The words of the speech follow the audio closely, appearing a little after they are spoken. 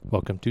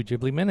Welcome to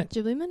Ghibli Minute.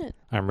 Ghibli Minute.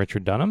 I'm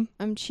Richard Dunham.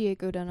 I'm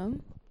Chieko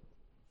Dunham.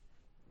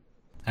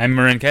 I'm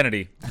Marin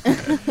Kennedy.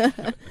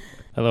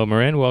 Hello,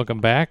 Marin. Welcome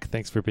back.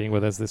 Thanks for being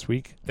with us this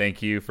week.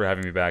 Thank you for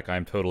having me back.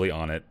 I'm totally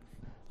on it.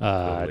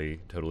 Totally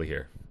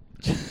here.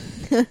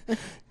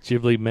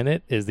 Ghibli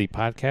Minute is the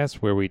podcast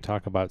where we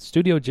talk about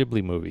Studio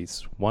Ghibli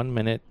movies 1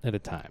 minute at a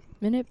time.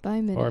 Minute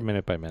by minute. Or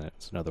minute by minute.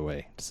 It's another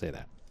way to say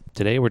that.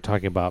 Today we're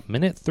talking about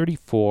minute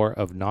 34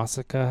 of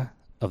Nausicaa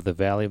of the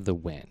Valley of the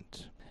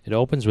Wind. It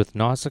opens with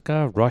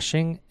Nausicaa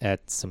rushing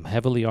at some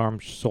heavily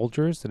armed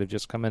soldiers that have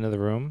just come into the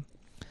room.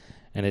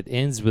 And it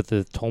ends with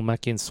the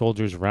Tolmekian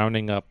soldiers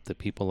rounding up the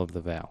people of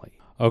the valley.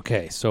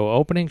 Okay, so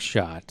opening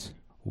shot,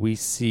 we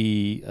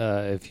see,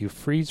 if you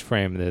freeze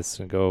frame this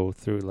and go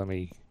through, let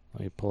me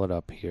pull it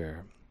up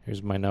here.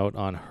 Here's my note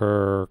on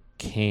her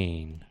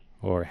cane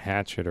or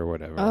hatchet or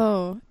whatever.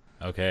 Oh.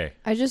 Okay.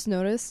 I just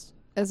noticed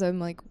as I'm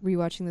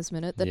rewatching this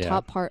minute, the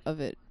top part of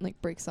it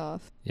breaks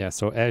off. Yeah,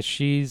 so as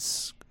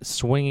she's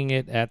swinging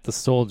it at the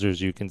soldiers,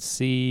 you can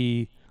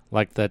see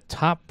the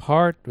top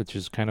part, which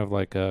is kind of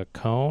like a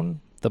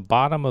cone. The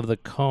bottom of the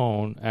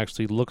cone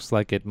actually looks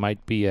like it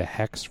might be a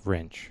hex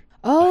wrench.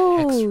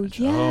 Oh,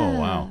 yeah. Oh,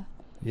 wow.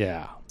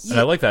 Yeah. And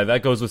I like that.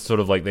 That goes with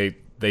sort of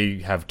they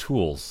have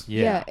tools.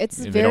 Yeah, it's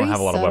They very don't have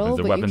a lot of subtle, weapons.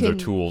 Their but weapons are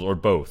tools or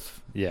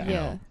both. Yeah.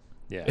 Yeah.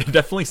 Yeah. It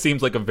definitely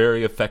seems like a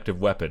very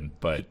effective weapon,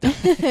 but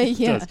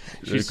Yeah.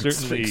 She's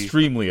certainly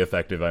extremely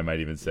effective, I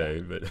might even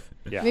say. But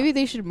yeah. Maybe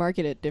they should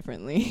market it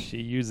differently. She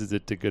uses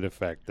it to good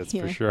effect, that's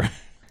Yeah. for sure.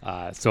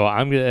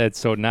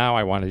 So now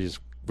I want to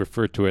just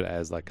refer to it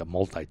as like a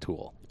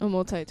multi-tool. A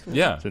multi-tool.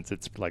 yeah. Since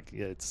it's it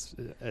looks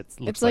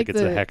like like it's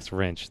a the- hex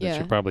wrench that she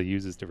yeah. probably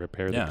uses to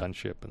repair the Yeah.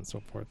 gunship and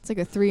so forth. It's like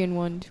a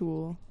 3-in-1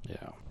 tool.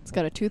 Yeah. It's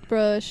got a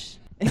toothbrush.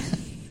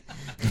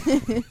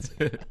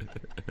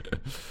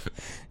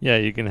 Yeah,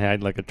 you can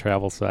hide like a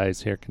travel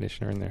size hair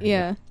conditioner in there.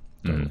 Yeah.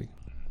 Totally.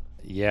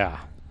 Yeah.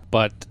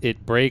 But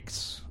it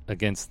breaks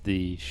against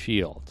the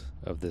shield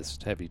of this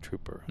heavy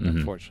trooper, Mhm.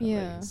 unfortunately.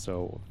 Yeah.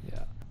 So,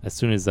 yeah. As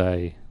soon as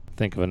I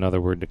think of another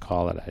word to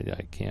call it,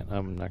 I can't.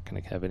 I'm not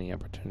going to have any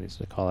opportunities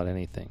to call it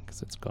anything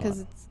because it's gone.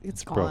 Because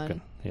it's gone.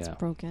 broken. Yeah. It's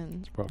broken.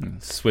 It's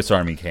broken. Swiss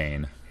Army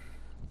cane.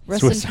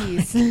 Rest Swiss in Army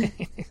peace. cane,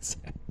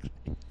 exactly.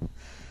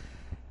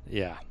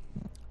 Yeah.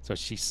 So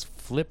she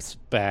flips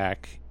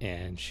back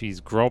and she's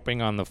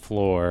groping on the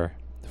floor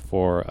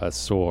for a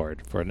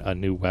sword, for a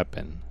new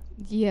weapon.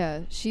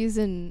 Yeah, she's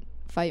in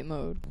fight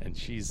mode. And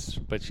she's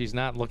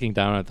not looking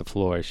down at the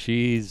floor.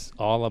 She's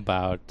all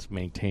about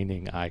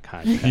maintaining eye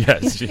contact.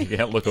 Yes, she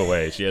can't look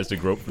away. She has to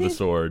grope for the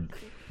sword.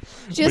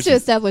 She has Which to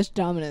is- establish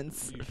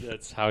dominance.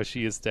 That's how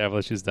she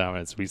establishes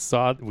dominance. We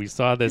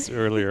saw this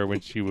earlier when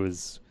she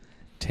was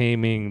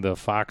taming the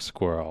fox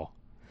squirrel.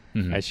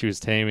 Mhm. As she was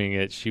taming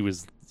it,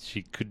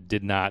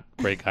 did not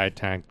break eye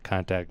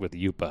contact with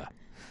Yupa.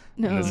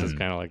 No. And this is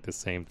kind of like the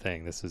same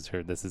thing. This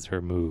is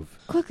her move.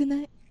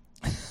 Coconut.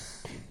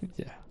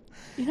 Yeah.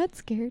 You're not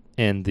scared?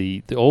 And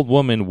the old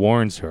woman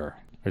warns her,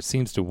 or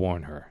seems to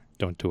warn her,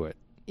 don't do it.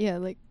 Yeah,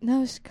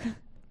 no.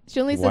 She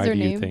only Why says her do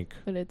you name, think?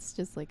 but it's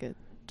just like a...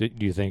 Do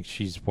you think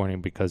she's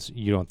warning because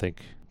you don't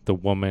think the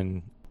old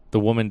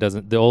woman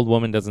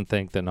doesn't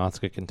think that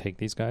Nausicaa can take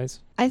these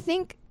guys? I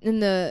think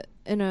in a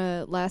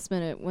last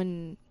minute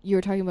when you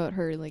were talking about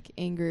her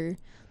anger,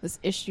 this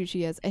issue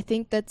she has, I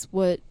think that's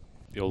what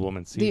The old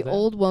woman sees the that?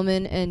 old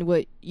woman and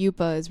what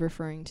Yupa is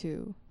referring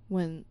to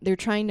when they're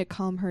trying to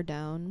calm her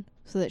down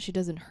so that she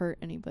doesn't hurt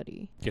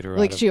anybody. Get her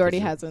out of She already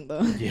position. hasn't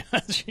though.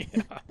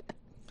 Yeah.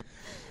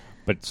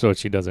 But so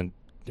she doesn't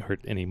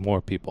hurt any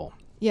more people.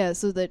 Yeah,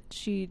 so that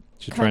she's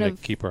trying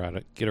to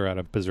get her out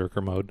of berserker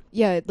mode.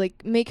 Yeah,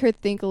 make her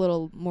think a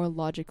little more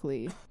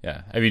logically.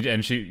 Yeah, I mean,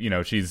 and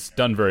she's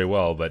done very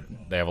well, but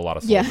they have a lot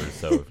of Yeah. soldiers,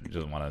 so she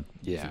doesn't want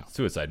to. Yeah. It's a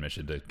suicide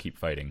mission to keep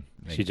fighting.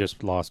 She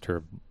just lost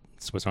her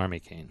Swiss Army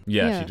cane.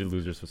 Yeah, Yeah. she did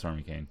lose her Swiss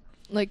Army cane.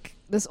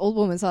 This old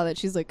woman saw that,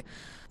 she's like,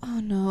 oh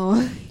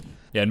no.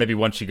 Yeah, and maybe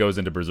once she goes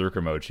into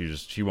berserker mode,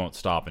 she won't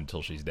stop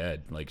until she's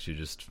dead. She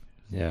just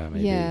Yeah,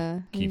 maybe.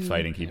 Yeah. keep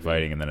maybe.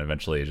 fighting, and then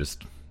eventually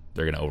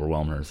they're going to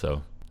overwhelm her.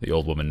 So the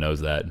old woman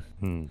knows that.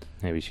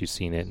 Maybe she's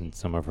seen it in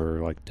some of her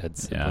dead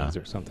siblings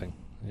Yeah. or something.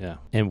 Yeah.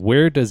 And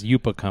where does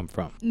Yupa come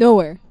from?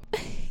 Nowhere.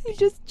 He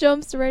just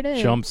jumps right in.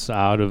 Jumps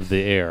out of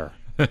the air.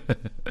 I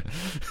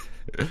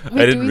do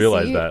didn't we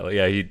realize see- that.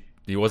 Yeah,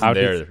 he wasn't How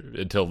there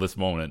until this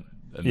moment.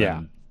 And Yeah.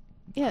 then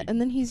Yeah, and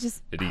then he's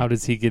just... How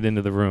does he get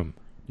into the room?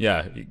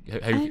 Yeah,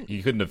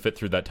 he couldn't have fit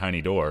through that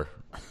tiny door.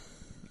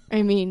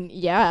 I mean,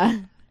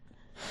 yeah.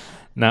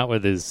 Not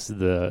with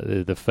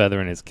the feather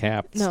in his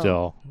cap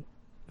No.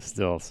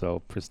 still so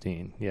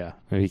pristine. Yeah.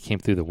 Maybe he came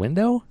through the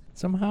window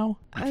somehow?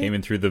 He came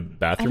in through the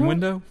bathroom don't-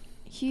 window.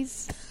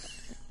 He's...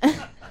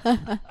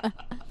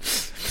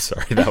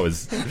 Sorry, that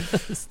was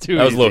Too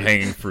that was easy. low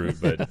hanging fruit,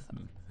 but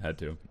had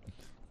to.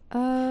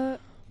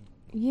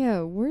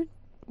 Yeah, where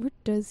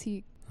does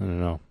he... I don't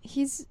know.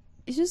 He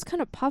just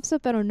kind of pops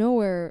up out of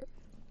nowhere,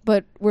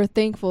 but we're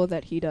thankful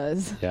that he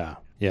does. Yeah.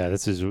 Yeah,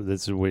 this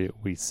is where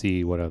we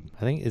see what a. I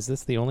think is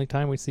this the only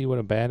time we see what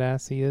a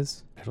badass he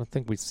is? I don't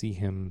think we see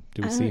him.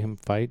 Do we see him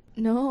fight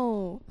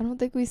No, I don't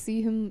think we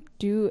see him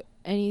do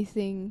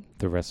anything.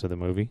 the rest of the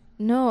movie?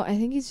 No, I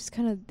think he's just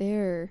kind of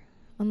there.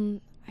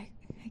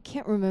 I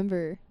can't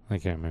remember. I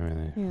can't remember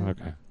that. Yeah.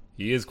 Okay.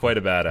 He is quite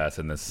a badass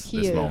in this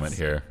He is. moment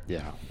here.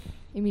 Yeah.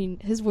 I mean,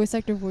 his voice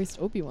actor voiced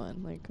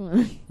Obi-Wan. Like, come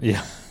on.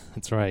 Yeah,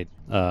 that's right.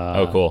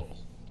 Oh, cool.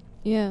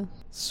 Yeah.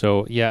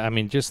 So yeah, I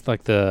mean, just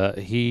like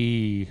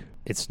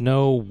it's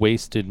no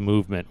wasted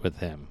movement with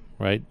him,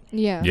 right?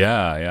 Yeah.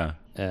 Yeah.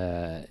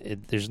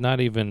 It's not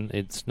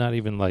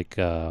even like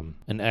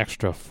an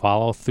extra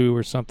follow through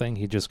or something.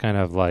 He just kind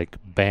of like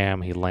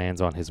bam, he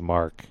lands on his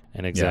mark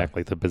in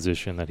exactly the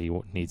position that he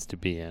needs to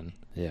be in.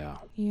 Yeah.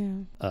 Yeah.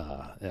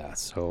 Yeah.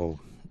 So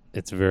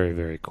it's a very,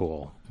 very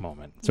cool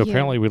moment. So Yeah.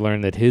 apparently we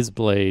learned that his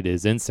blade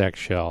is insect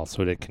shell,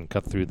 so that it can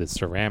cut through the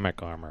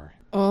ceramic armor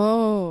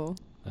Oh.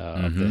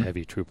 of the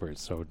heavy troopers.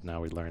 So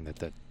now we learn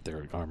that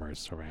their armor is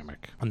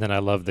ceramic. And then I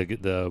love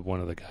the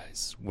one of the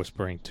guys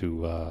whispering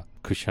to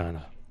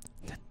Kushana,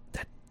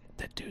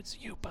 that dude's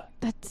Yupa.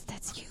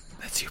 That's you.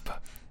 That's Yupa.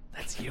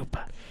 That's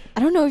Yupa. I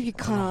don't know if you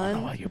No,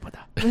 can. Yupa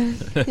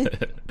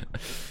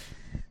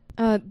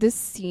da. This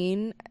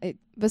scene,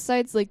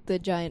 besides like the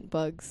giant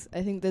bugs,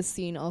 I think this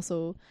scene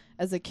also,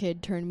 as a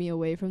kid, turned me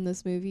away from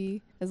this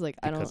movie. As like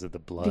Because of the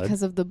blood.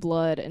 because of the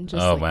blood and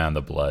just Oh like, man,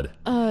 the blood.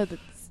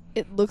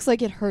 it looks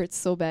like it hurts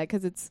so bad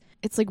because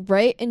it's like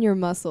right in your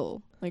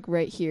muscle, like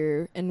right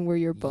here and where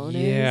your bone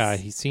is. Yeah,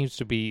 he seems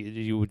to be.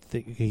 You would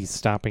think he's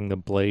stopping the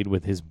blade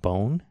with his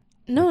bone.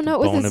 No, Like the not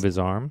with bone his of his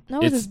arm. not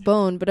with It's- his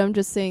bone, but I'm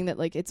just saying that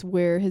like it's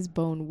where his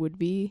bone would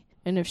be,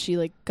 and if she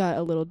like got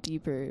a little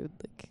deeper, it would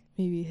like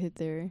maybe hit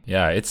there.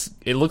 Yeah,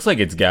 it looks like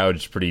it's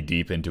gouged pretty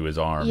deep into his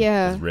arm,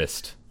 Yeah. his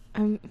wrist.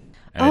 And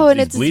And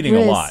it's he's bleeding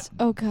his a wrist. lot.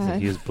 Oh god,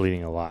 He is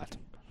bleeding a lot.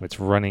 It's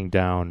running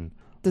down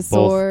the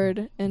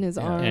sword and his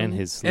arm and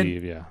his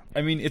sleeve. Yeah.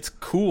 I mean, it's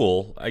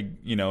cool.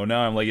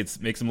 Now I'm like, it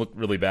makes him look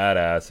really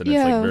badass, and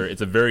Yeah.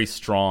 it's a very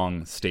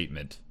strong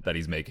statement that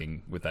he's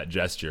making with that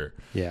gesture.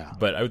 Yeah.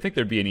 But I would think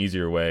there'd be an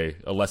easier way,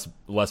 a less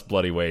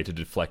bloody way to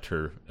deflect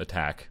her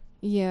attack.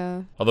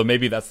 Yeah, Although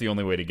maybe that's the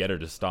only way to get her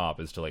to stop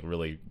is to like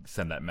really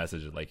send that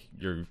message of, like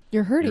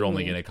you're hurting. you're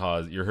only me.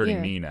 you're hurting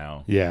Yeah. me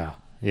now. Yeah.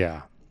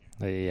 Yeah.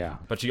 Yeah.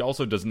 But she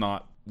also does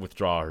not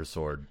withdraw her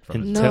sword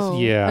from his Until- No,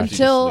 yeah. She just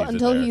until leaves it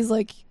until there. he's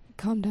like,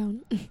 calm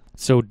down.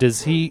 So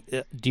does he?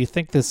 Do you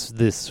think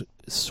this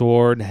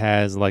sword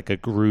has like a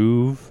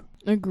groove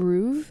A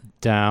groove.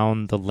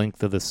 down the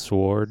length of the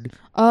sword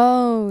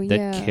Oh that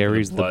yeah.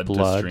 carries the blood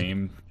blood? to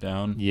stream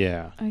down.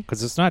 Yeah, I-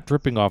 because it's not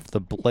dripping off the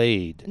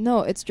blade.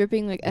 No, it's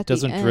dripping like at It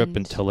doesn't the end. drip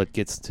until it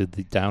gets to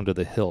the down to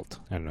the hilt.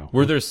 I don't know.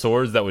 Were there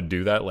swords that would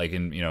do that, like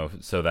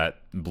so that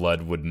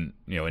blood wouldn't,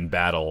 in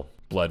battle,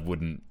 blood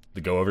wouldn't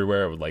go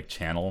everywhere? It would like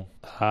channel.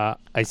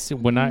 I see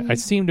I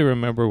seem to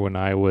remember when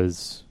I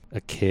was a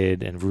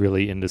kid and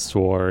really into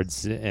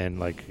swords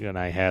and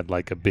I had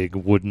like a big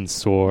wooden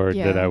sword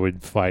that Yeah. I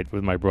would fight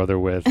with my brother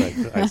with.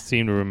 I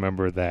seem to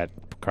remember that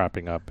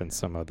cropping up in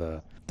some of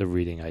the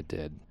reading I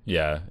did.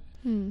 Yeah,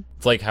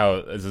 it's like how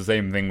it's the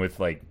same thing with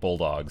like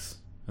bulldogs.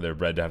 They're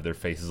bred to have their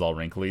faces all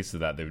wrinkly, so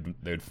that they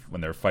would when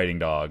they're fighting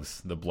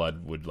dogs, the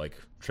blood would like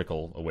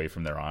trickle away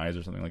from their eyes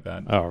or something like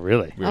that. Oh,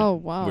 really? Weird, Oh,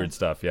 wow. weird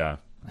stuff. Yeah,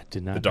 I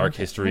did not. the dark know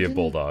history I of didn't-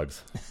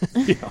 bulldogs.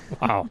 that. Yeah,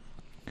 wow.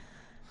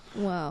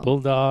 Wow.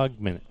 Bulldog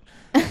minute.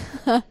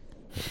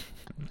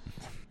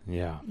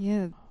 Yeah.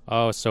 Yeah.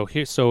 Oh, so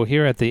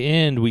here at the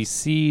end we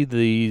see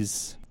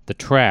the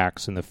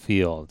tracks in the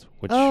field,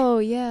 Oh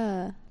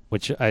yeah.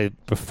 which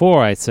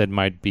before I said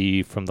might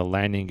be from the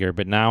landing gear,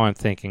 but now I'm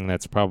thinking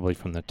that's probably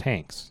from the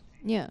tanks.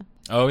 Yeah.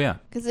 Oh yeah,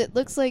 Because it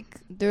looks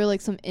like there are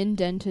like some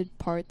indented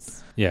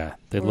parts. Yeah,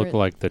 they Or look it-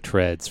 like the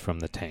treads from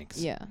the tanks.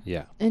 Yeah.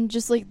 Yeah. And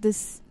just like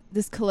this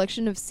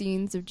collection of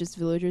scenes of just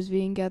villagers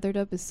being gathered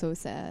up is so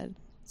sad.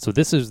 So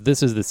this is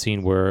the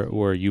scene where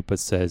Yupa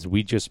says,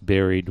 "We just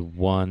buried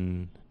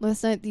one."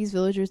 Last night these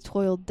villagers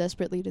toiled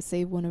desperately to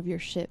save one of your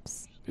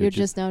ships. You're You're just-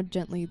 just now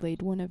gently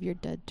laid one of your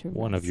dead to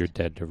One of rest. your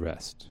dead to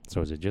rest. So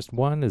is it just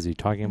one? Is he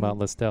talking about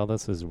Lestel?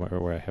 This is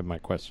where I have my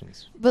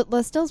questions. But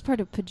Lestel's part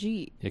of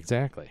Pajit.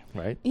 Exactly,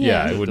 right?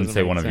 yeah. I so wouldn't Doesn't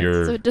say make one of sense.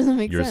 your it doesn't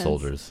make your sense.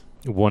 soldiers.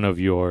 One of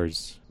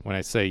yours. When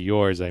I say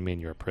yours, I mean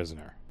you're a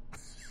prisoner.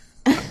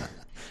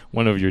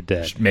 One of your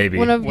dead. Maybe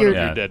One of One of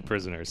your- your dead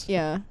prisoners.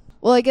 Yeah.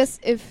 Well, I guess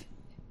if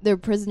their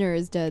prisoner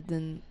is dead,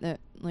 then that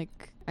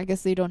I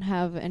guess they don't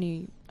have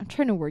any. I'm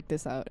trying to work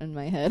this out in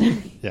my head.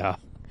 Yeah.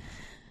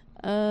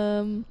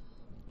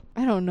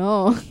 I don't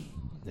know.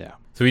 Yeah.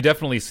 So we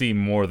definitely see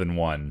more than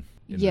one.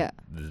 In Yeah.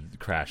 the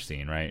crash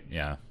scene, right?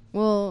 Yeah,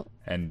 Well,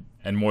 and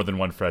more than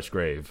one fresh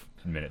grave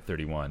in minute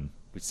 31.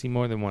 We see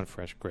more than one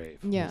fresh grave.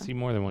 Yeah. We see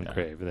more than one Yeah.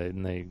 grave.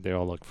 They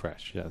all look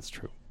fresh. Yeah, that's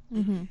true.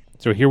 hmm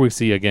So here we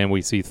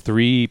see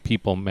 3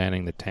 people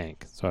manning the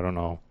tank. So I don't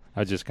know.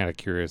 I was just kind of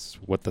curious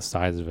what the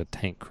size of a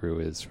tank crew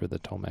is for the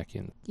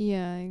Tolmekian.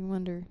 yeah, I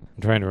wonder.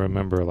 I'm trying to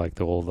remember like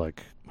the old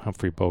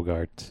Humphrey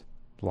Bogart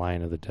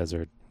Lion of the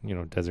Desert,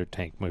 desert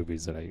tank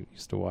movies that I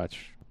used to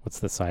watch What's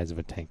the size of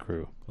a tank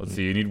crew? Let's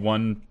see. You need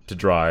one to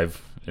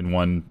drive and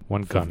one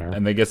gunner.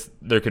 And I guess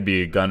there could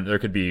be a gun. There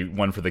could be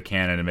one for the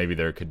cannon, and maybe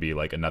there could be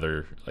like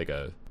another, like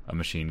a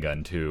machine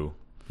gun too.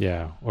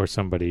 Yeah, or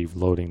somebody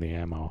loading the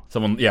ammo.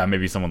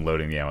 Maybe someone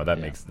loading the ammo. That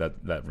Yeah. makes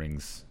that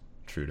rings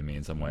true to me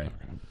in some way.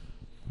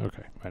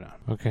 Okay, right on.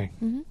 Okay.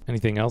 Mm-hmm.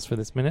 Anything else for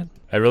this minute?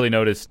 I really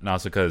noticed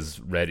Nausicaa's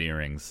red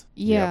earrings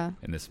Yeah.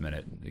 in this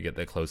minute. You get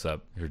that close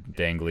up, her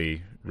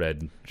dangly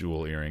red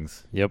jewel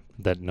earrings. Yep,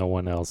 that no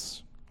one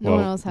else. No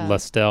one else has.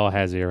 Lestel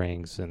has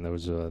earrings, and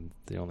those are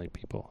the only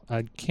people.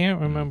 I can't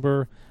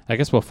remember. I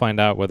guess we'll find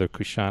out whether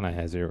Kushana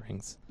has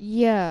earrings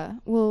Yeah.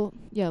 Well,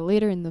 yeah,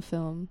 later in the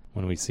film.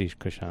 when we see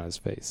Kushana's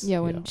face. Yeah,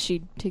 when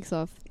she takes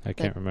off. I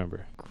can't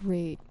remember.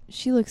 Great.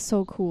 She looks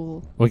so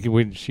cool.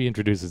 When she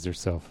introduces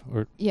herself,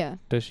 or Yeah.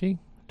 does she?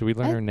 Do we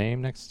learn I- her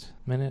name next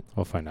minute?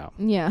 We'll find out.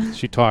 Yeah.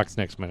 She talks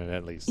next minute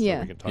at least. So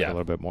Yeah. we can talk Yeah. a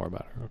little bit more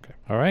about her. Okay.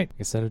 All right.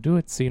 Guess that'll do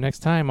it. See you next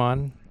time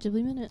on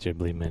Ghibli Minute.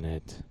 Ghibli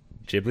Minute.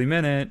 Ghibli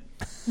Minute.